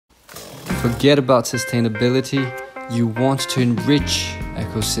Forget about sustainability, you want to enrich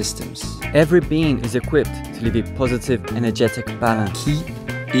ecosystems. Every bean is equipped to live a positive, energetic balance. Keep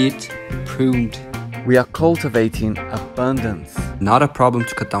it pruned. We are cultivating abundance. Not a problem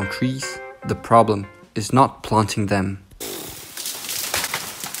to cut down trees, the problem is not planting them.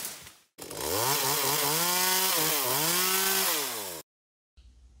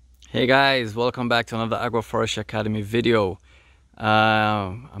 Hey guys, welcome back to another Agroforestry Academy video.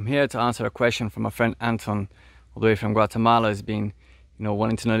 I'm here to answer a question from my friend Anton, all the way from Guatemala. Has been,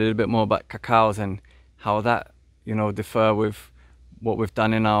 wanting to know a little bit more about cacaos and how that, differ with what we've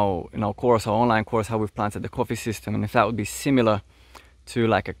done in our course, our online course, how we've planted the coffee system, and if that would be similar to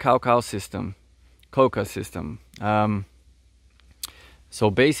like a cacao system, coca system.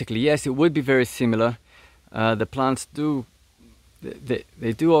 So basically, yes, it would be very similar. The plants do.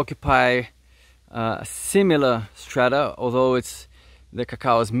 They do occupy a similar strata, although the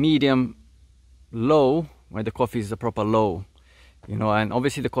cacao is medium low, where the coffee is the proper low. And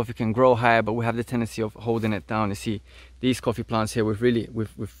obviously the coffee can grow higher, but we have the tendency of holding it down. You see, these coffee plants here,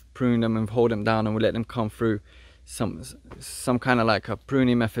 we've pruned them and hold them down, and we let them come through some kind of like a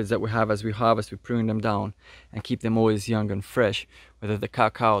pruning methods that we have. As we harvest, we prune them down and keep them always young and fresh. Whether the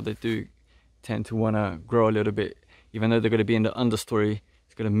cacao, they do tend to want to grow a little bit. Even though they're going to be in the understory,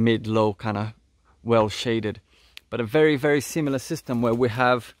 it's got a mid-low kind of well shaded, but a very, very similar system where we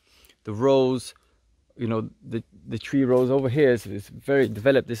have the rows, the tree rows over here is very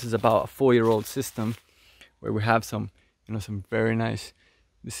developed. This is about a 4-year-old system where we have some, some very nice,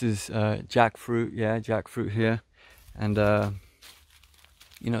 this is jackfruit, yeah, jackfruit here, and all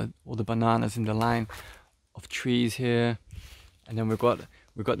the bananas in the line of trees here, and then we've got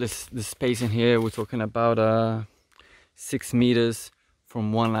this space in here. We're talking about 6 meters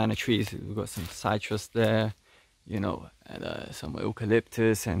from one line of trees. We've got some citrus there, and some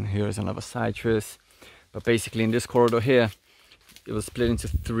eucalyptus, and here's another citrus. But basically in this corridor here, it was split into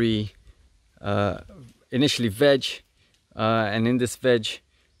 3. Initially veg, and in this veg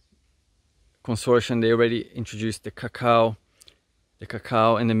consortium, they already introduced the cacao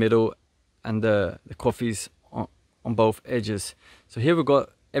in the middle, and the coffees on both edges. So here we've got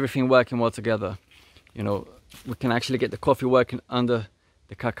everything working well together. We can actually get the coffee working under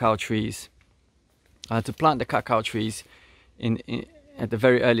the cacao trees. To plant the cacao trees at the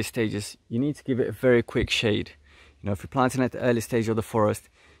very early stages, you need to give it a very quick shade. If you're planting at the early stage of the forest,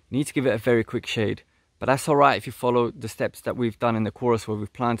 you need to give it a very quick shade. But that's all right if you follow the steps that we've done in the course, where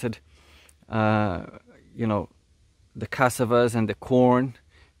we've planted, the cassavas and the corn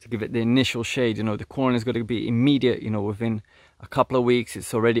to give it the initial shade. The corn is going to be immediate. Within a couple of weeks,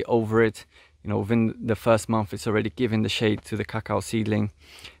 it's already over it. Within the first month, it's already giving the shade to the cacao seedling.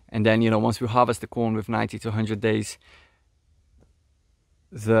 And then, once we harvest the corn with 90 to 100 days,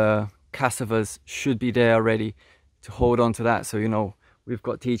 the cassavas should be there already to hold on to that. So, we've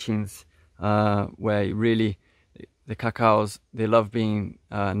got teachings where really the cacaos, they love being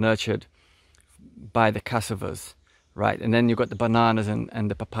nurtured by the cassavas, right? And then you've got the bananas and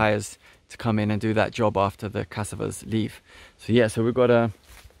the papayas to come in and do that job after the cassavas leave. So yeah, so we've got a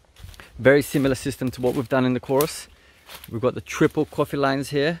very similar system to what we've done in the course. We've got the triple coffee lines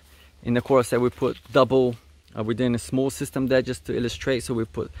here. In the course that we put double, we're doing a small system there just to illustrate. So we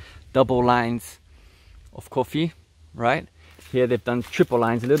put double lines of coffee, right? Here they've done triple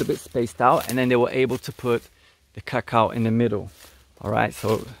lines, a little bit spaced out, and then they were able to put the cacao in the middle. All right,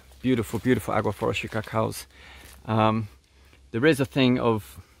 so beautiful, beautiful agroforestry cacaos. There is a thing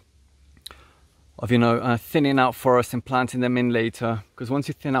of thinning out forest and planting them in later, because once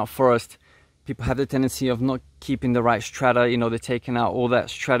you thin out forest, people have the tendency of not keeping the right strata. They're taking out all that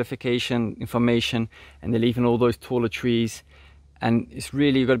stratification information and they're leaving all those taller trees, and it's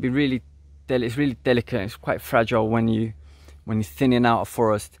really, you've got to be really it's really delicate. It's quite fragile when you're thinning out a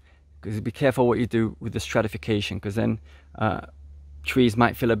forest, because be careful what you do with the stratification, because then trees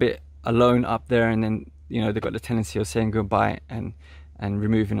might feel a bit alone up there, and then they've got the tendency of saying goodbye and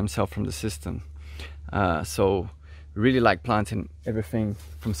removing themselves from the system. So we really like planting everything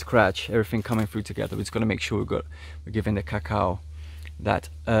from scratch, everything coming through together. We're just going to make sure we're giving the cacao that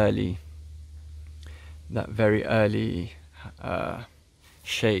very early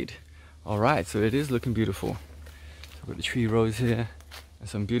shade. All right, so it is looking beautiful. So we've got the tree rows here and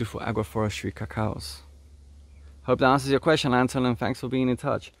some beautiful agroforestry cacaos. Hope that answers your question, Anton, and thanks for being in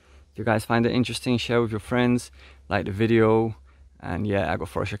touch. If you guys find it interesting, share with your friends, like the video, and yeah,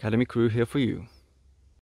 Agroforestry Academy crew here for you.